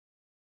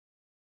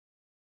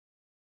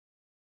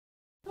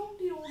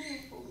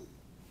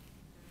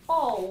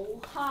Oh,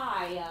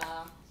 hi,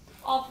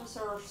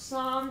 Officer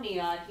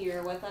Somnia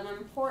here with an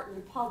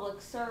important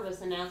public service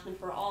announcement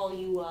for all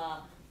you,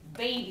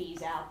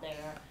 babies out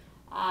there.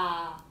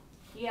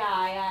 Yeah,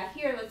 I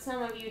hear that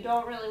some of you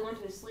don't really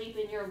want to sleep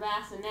in your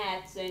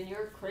bassinets and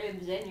your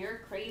cribs and your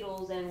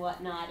cradles and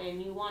whatnot,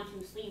 and you want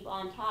to sleep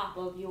on top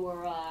of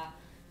your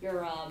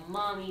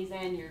mommies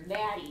and your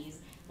daddies.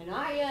 And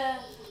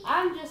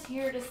I'm just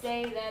here to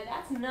say that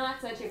that's not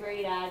such a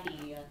great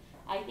idea.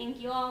 I think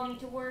you all need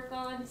to work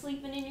on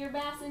sleeping in your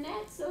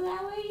bassinets so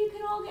that way you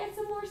can all get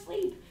some more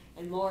sleep.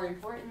 And more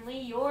importantly,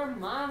 your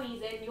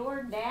mommies and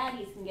your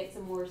daddies can get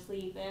some more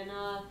sleep. And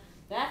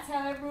that's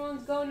how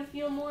everyone's going to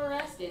feel more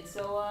rested.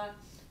 So,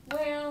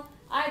 well,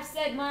 I've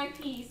said my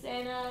piece,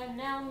 and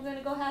now I'm going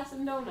to go have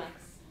some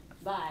donuts.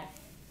 Bye.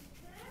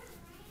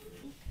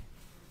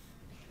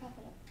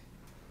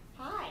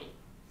 Hi.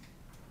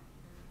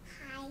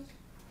 Hi.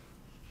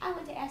 I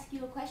want to ask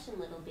you a question,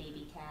 little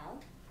baby cow.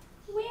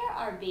 Where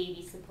are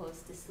babies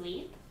supposed to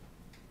sleep?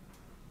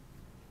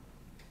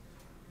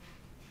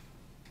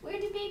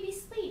 Where do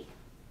babies sleep?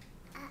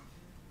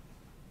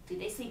 Do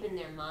they sleep in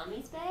their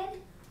mommy's bed?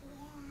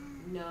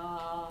 Yeah.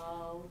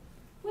 No.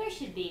 Where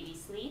should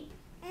babies sleep?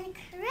 In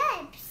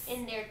cribs.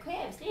 In their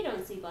cribs. They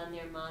don't sleep on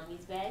their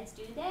mommy's beds,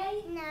 do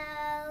they?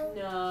 No.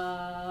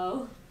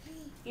 No.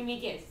 Give me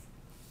a kiss.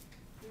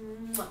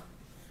 Mwah.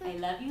 I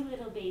love you,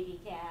 little baby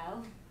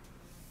cow.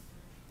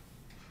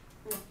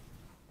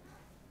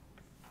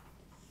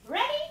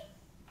 Ready?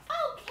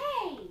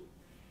 Okay.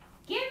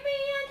 Give me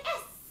an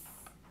S.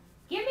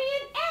 Give me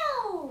an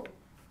L.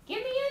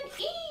 Give me an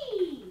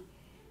E.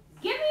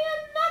 Give me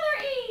another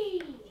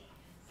E.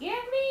 Give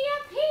me a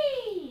P.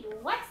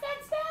 What's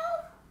that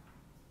spell?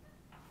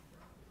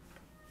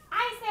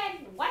 I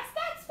said, what's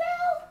that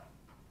spell?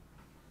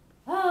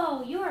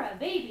 Oh, you're a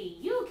baby.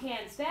 You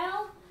can't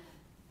spell.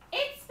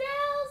 It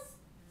spells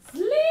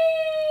sleep.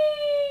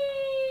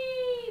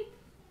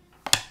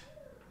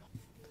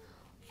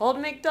 Old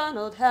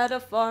MacDonald had a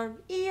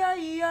farm,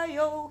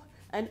 E-I-E-I-O,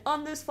 and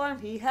on this farm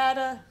he had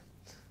a...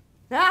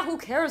 who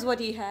cares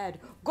what he had?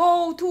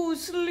 Go to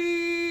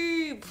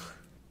sleep!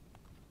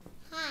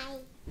 Hi.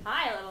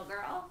 Hi, little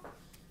girl.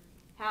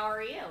 How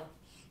are you?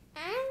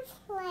 I'm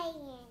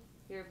playing.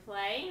 You're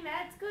playing?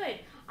 That's good.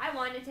 I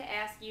wanted to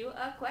ask you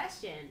a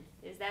question.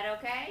 Is that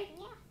okay?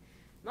 Yeah.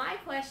 My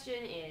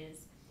question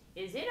is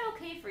it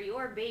okay for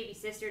your baby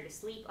sister to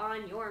sleep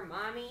on your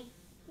mommy?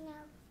 No.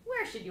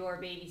 Where should your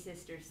baby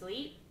sister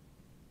sleep?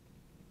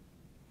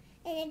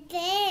 In a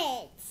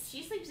bed.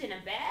 She sleeps in a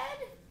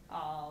bed?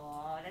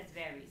 Oh, that's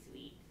very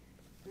sweet.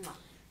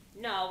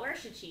 No, where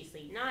should she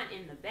sleep? Not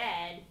in the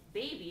bed.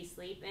 Babies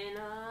sleep in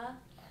a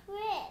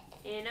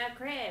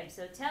crib.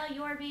 So tell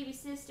your baby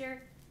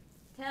sister,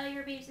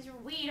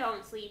 we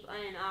don't sleep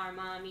in our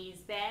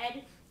mommy's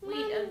bed.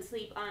 We don't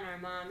sleep on our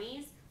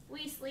mommies.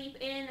 We sleep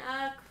in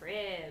a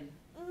crib.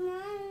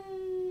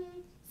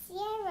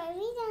 Sierra,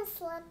 we don't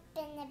sleep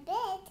in a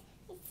bed.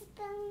 We sleep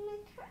in a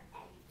crib.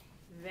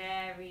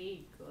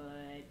 Very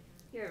good.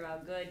 You're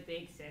a good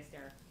big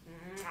sister.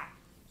 Mwah.